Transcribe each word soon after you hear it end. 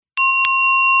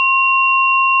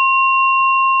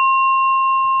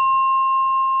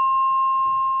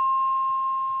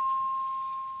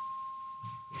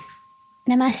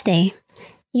Namaste.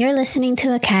 You're listening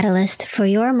to a catalyst for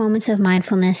your moments of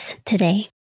mindfulness today.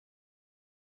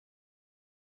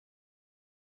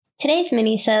 Today's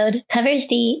mini-sode covers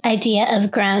the idea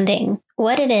of grounding,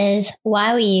 what it is,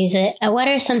 why we use it, and what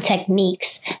are some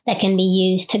techniques that can be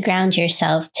used to ground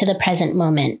yourself to the present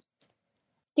moment.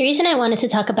 The reason I wanted to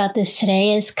talk about this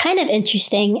today is kind of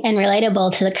interesting and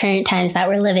relatable to the current times that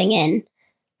we're living in.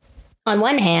 On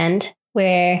one hand,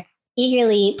 we're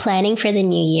eagerly planning for the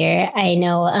new year. I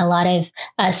know a lot of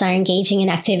us are engaging in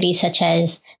activities such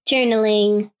as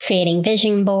journaling, creating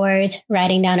vision boards,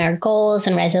 writing down our goals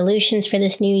and resolutions for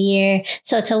this new year.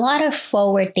 So it's a lot of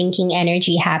forward-thinking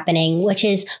energy happening, which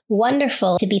is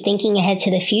wonderful to be thinking ahead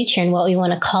to the future and what we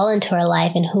want to call into our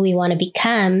life and who we want to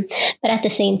become. But at the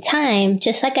same time,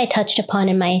 just like I touched upon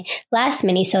in my last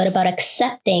mini-sode about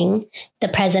accepting the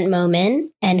present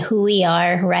moment and who we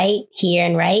are right here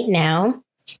and right now,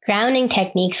 grounding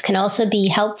techniques can also be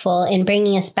helpful in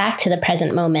bringing us back to the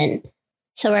present moment.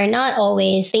 So we're not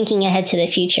always thinking ahead to the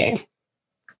future.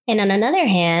 And on another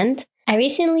hand, I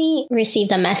recently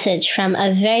received a message from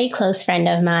a very close friend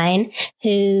of mine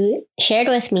who shared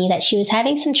with me that she was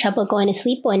having some trouble going to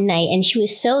sleep one night and she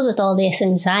was filled with all this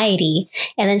anxiety.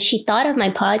 And then she thought of my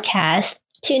podcast,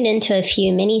 tuned into a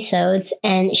few mini-sodes,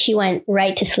 and she went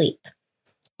right to sleep.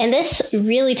 And this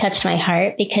really touched my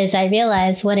heart because I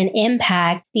realized what an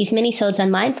impact these mini-sodes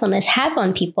on mindfulness have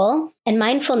on people. And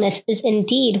mindfulness is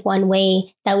indeed one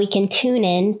way that we can tune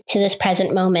in to this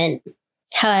present moment.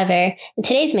 However, in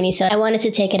today's mini-sode, I wanted to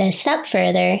take it a step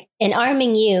further in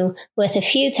arming you with a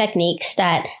few techniques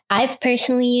that I've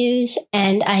personally used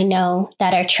and I know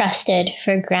that are trusted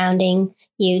for grounding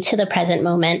you to the present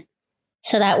moment.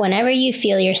 So that whenever you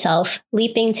feel yourself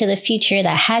leaping to the future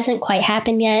that hasn't quite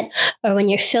happened yet, or when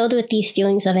you're filled with these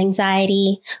feelings of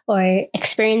anxiety or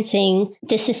experiencing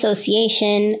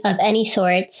disassociation of any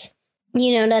sorts,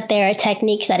 you know that there are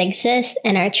techniques that exist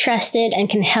and are trusted and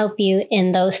can help you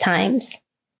in those times.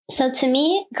 So to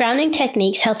me, grounding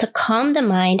techniques help to calm the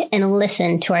mind and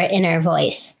listen to our inner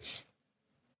voice.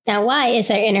 Now, why is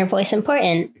our inner voice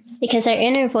important? Because our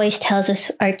inner voice tells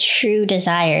us our true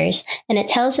desires, and it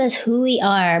tells us who we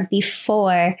are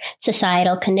before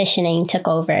societal conditioning took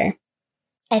over.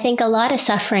 I think a lot of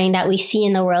suffering that we see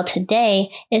in the world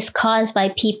today is caused by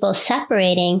people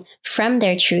separating from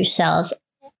their true selves.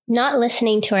 Not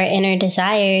listening to our inner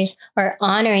desires or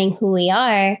honoring who we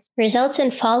are results in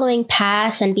following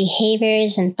paths and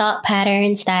behaviors and thought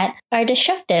patterns that are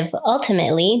destructive.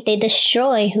 Ultimately, they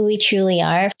destroy who we truly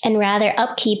are and rather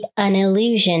upkeep an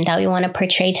illusion that we want to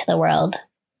portray to the world.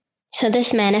 So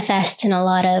this manifests in a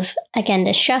lot of, again,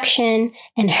 destruction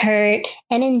and hurt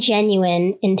and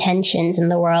ingenuine intentions in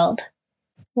the world.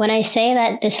 When I say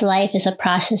that this life is a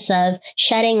process of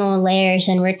shedding old layers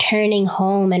and returning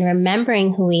home and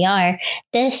remembering who we are,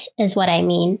 this is what I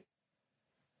mean.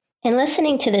 And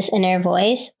listening to this inner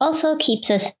voice also keeps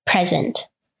us present.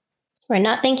 We're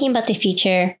not thinking about the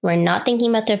future. We're not thinking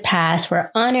about the past.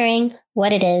 We're honoring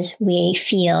what it is we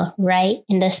feel right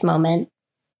in this moment.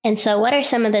 And so what are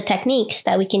some of the techniques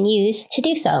that we can use to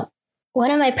do so?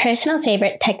 One of my personal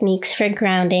favorite techniques for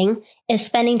grounding is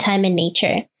spending time in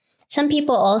nature. Some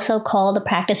people also call the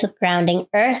practice of grounding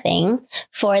earthing,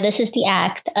 for this is the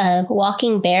act of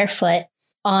walking barefoot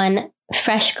on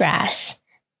fresh grass,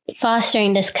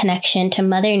 fostering this connection to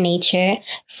Mother Nature,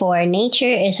 for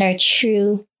nature is our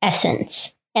true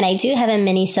essence. And I do have a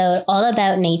mini-sode all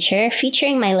about nature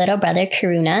featuring my little brother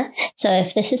Karuna. So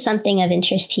if this is something of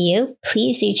interest to you,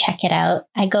 please do check it out.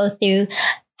 I go through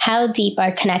how deep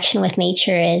our connection with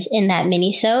nature is in that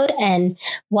mini-sode and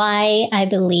why I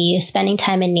believe spending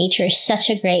time in nature is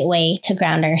such a great way to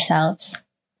ground ourselves.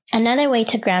 Another way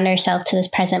to ground ourselves to this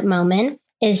present moment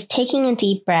is taking a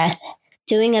deep breath,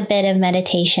 doing a bit of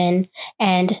meditation,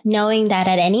 and knowing that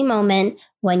at any moment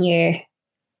when you're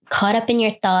caught up in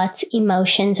your thoughts,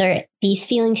 emotions, or these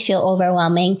feelings feel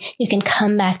overwhelming, you can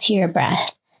come back to your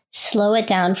breath. Slow it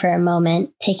down for a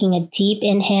moment, taking a deep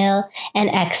inhale and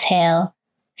exhale,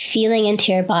 feeling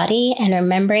into your body and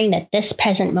remembering that this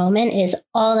present moment is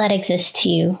all that exists to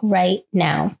you right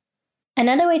now.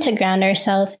 Another way to ground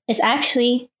ourselves is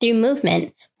actually through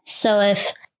movement. So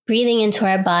if breathing into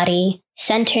our body,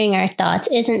 centering our thoughts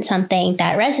isn't something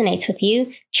that resonates with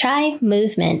you, try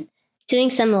movement. Doing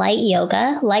some light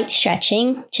yoga, light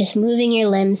stretching, just moving your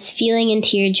limbs, feeling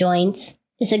into your joints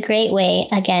is a great way,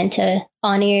 again, to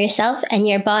honor yourself and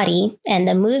your body and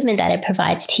the movement that it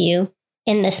provides to you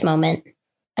in this moment.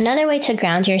 Another way to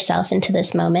ground yourself into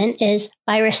this moment is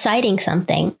by reciting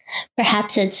something.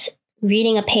 Perhaps it's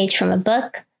reading a page from a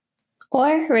book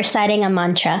or reciting a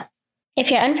mantra. If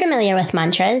you're unfamiliar with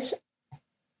mantras,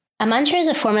 A mantra is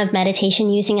a form of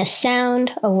meditation using a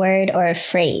sound, a word, or a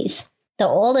phrase. The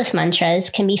oldest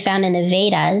mantras can be found in the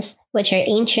Vedas, which are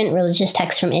ancient religious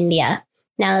texts from India.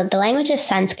 Now, the language of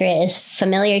Sanskrit is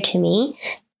familiar to me,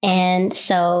 and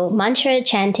so mantra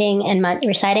chanting and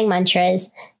reciting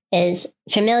mantras is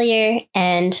familiar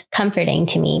and comforting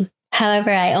to me. However,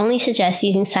 I only suggest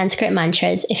using Sanskrit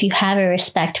mantras if you have a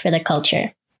respect for the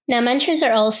culture. Now, mantras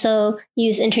are also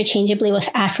used interchangeably with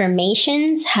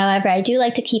affirmations. However, I do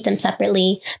like to keep them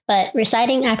separately, but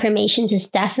reciting affirmations is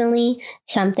definitely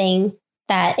something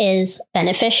that is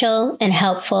beneficial and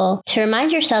helpful to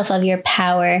remind yourself of your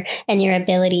power and your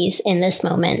abilities in this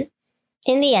moment.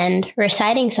 In the end,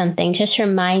 reciting something just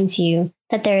reminds you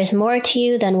that there is more to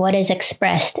you than what is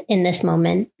expressed in this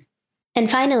moment. And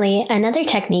finally, another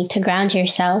technique to ground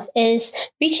yourself is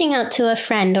reaching out to a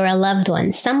friend or a loved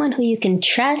one, someone who you can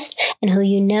trust and who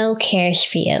you know cares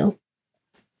for you.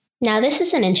 Now, this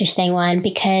is an interesting one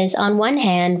because on one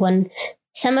hand, when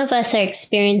some of us are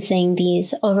experiencing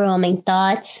these overwhelming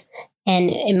thoughts and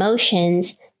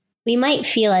emotions, we might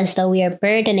feel as though we are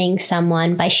burdening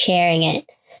someone by sharing it.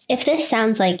 If this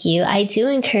sounds like you, I do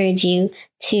encourage you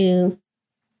to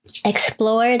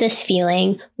explore this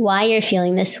feeling, why you're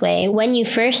feeling this way, when you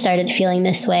first started feeling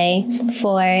this way,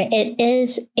 for it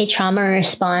is a trauma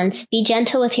response. Be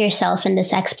gentle with yourself in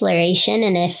this exploration,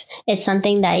 and if it's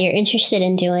something that you're interested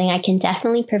in doing, I can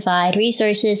definitely provide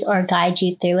resources or guide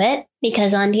you through it.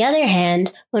 Because on the other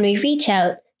hand, when we reach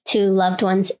out to loved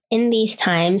ones in these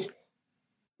times,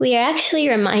 we are actually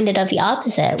reminded of the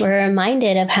opposite. We're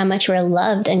reminded of how much we're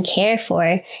loved and cared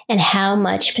for and how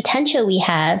much potential we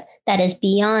have that is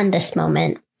beyond this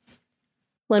moment.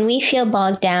 When we feel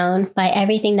bogged down by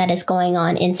everything that is going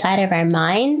on inside of our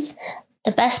minds,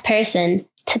 the best person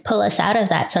to pull us out of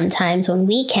that sometimes when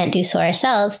we can't do so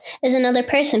ourselves is another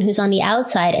person who's on the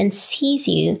outside and sees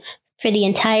you for the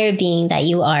entire being that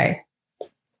you are.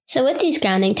 So with these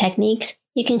grounding techniques,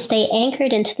 you can stay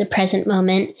anchored into the present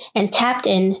moment and tapped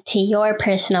into your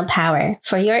personal power,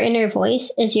 for your inner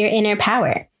voice is your inner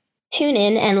power. Tune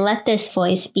in and let this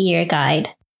voice be your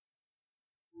guide.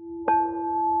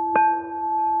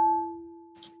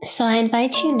 So I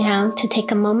invite you now to take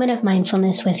a moment of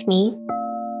mindfulness with me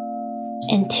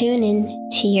and tune in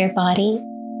to your body.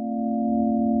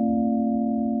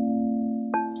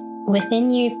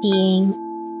 Within your being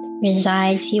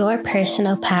resides your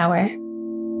personal power.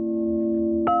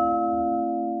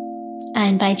 I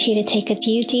invite you to take a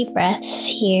few deep breaths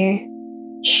here,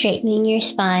 straightening your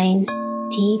spine,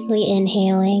 deeply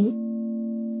inhaling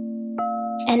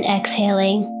and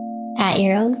exhaling at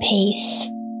your own pace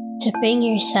to bring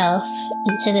yourself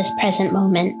into this present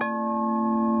moment.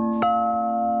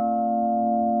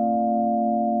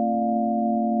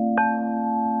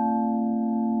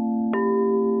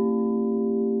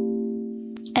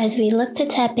 As we look to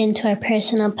tap into our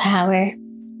personal power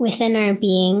within our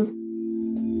being,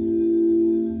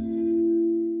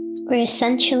 we're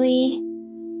essentially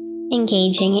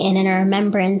engaging in a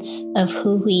remembrance of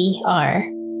who we are.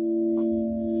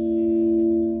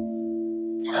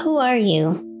 Who are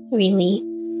you, really?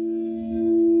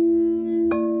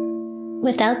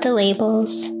 Without the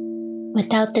labels,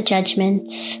 without the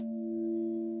judgments,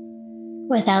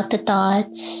 without the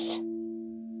thoughts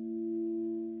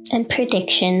and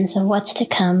predictions of what's to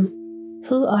come,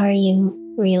 who are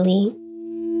you, really?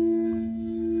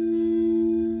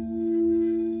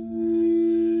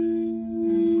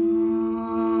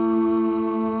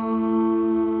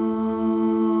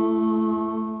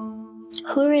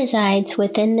 Who resides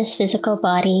within this physical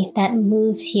body that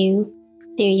moves you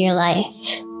through your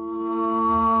life?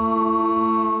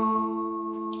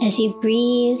 As you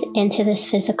breathe into this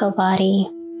physical body,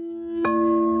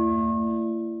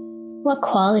 what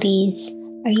qualities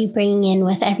are you bringing in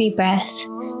with every breath,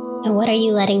 and what are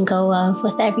you letting go of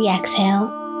with every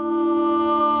exhale?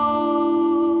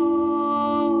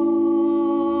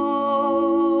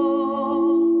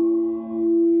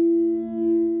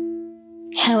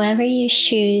 However you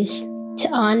choose to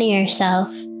honor yourself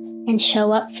and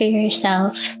show up for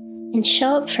yourself and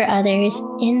show up for others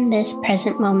in this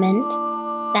present moment,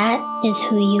 that is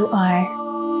who you are.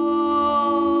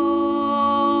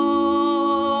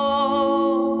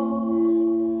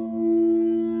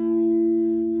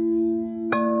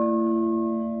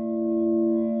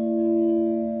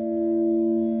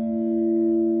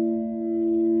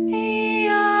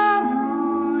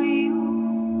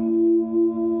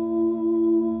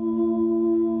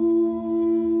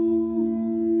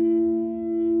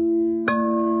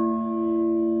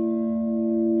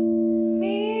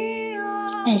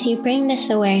 As you bring this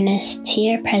awareness to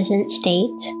your present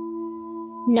state,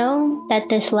 Know that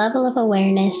this level of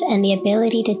awareness and the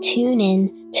ability to tune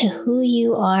in to who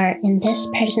you are in this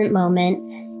present moment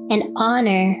and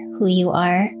honor who you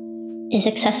are is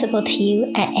accessible to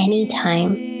you at any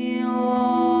time.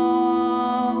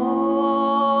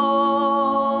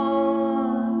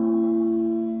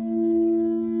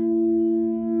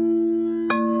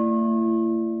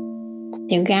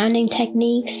 Through grounding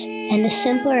techniques and the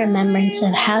simple remembrance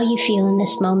of how you feel in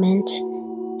this moment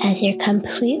as you're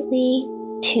completely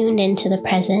tuned into the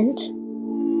present,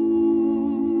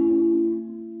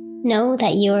 know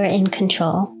that you are in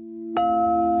control.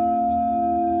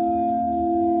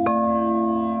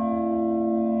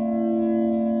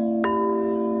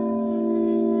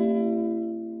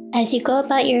 As you go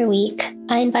about your week,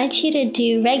 I invite you to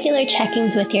do regular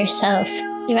check-ins with yourself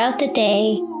throughout the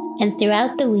day and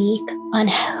throughout the week on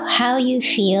how you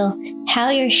feel, how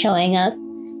you're showing up,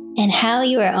 and how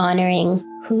you are honoring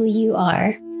who you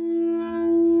are.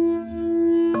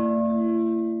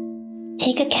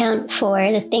 Take account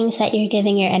for the things that you're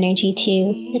giving your energy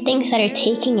to, the things that are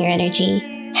taking your energy,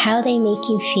 how they make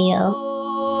you feel.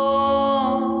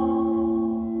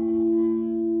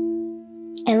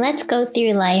 And let's go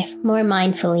through life more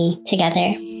mindfully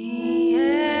together.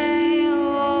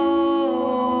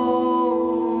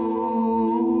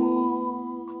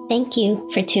 Thank you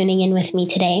for tuning in with me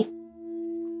today.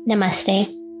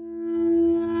 Namaste.